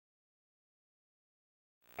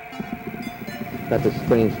Got this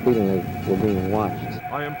strange feeling like we're being watched.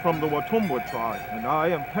 I am from the Watumbwa tribe, and I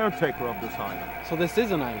am caretaker of this island. So this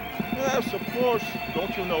is an island? Yes, of course.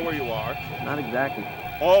 Don't you know where you are? Not exactly.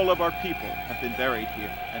 All of our people have been buried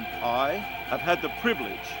here, and I have had the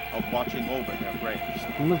privilege of watching over their graves.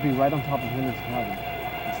 We must be right on top of Henry's cabin.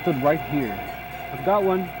 It stood right here. I've got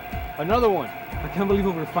one. Another one. I can't believe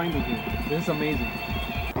what we're finding here. This is amazing.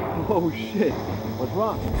 Oh shit. What's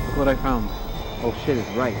wrong? Look what I found. Oh shit is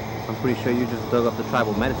right. I'm pretty sure you just dug up the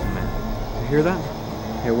tribal medicine man. You hear that?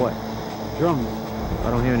 Hear what? Drums.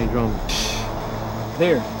 I don't hear any drums.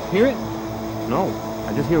 There. Hear it? No.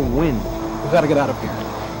 I just hear wind. We gotta get out of here.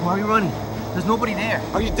 Why are you running? There's nobody there.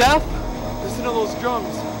 Are you deaf? Listen to those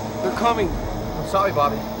drums. They're coming. I'm sorry,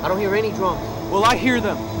 Bobby. I don't hear any drums. Well, I hear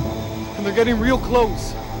them. And they're getting real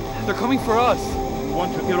close. They're coming for us. You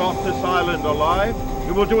want to get off this island alive?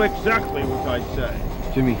 You will do exactly what I say.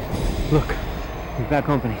 Jimmy, look. We've got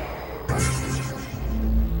company.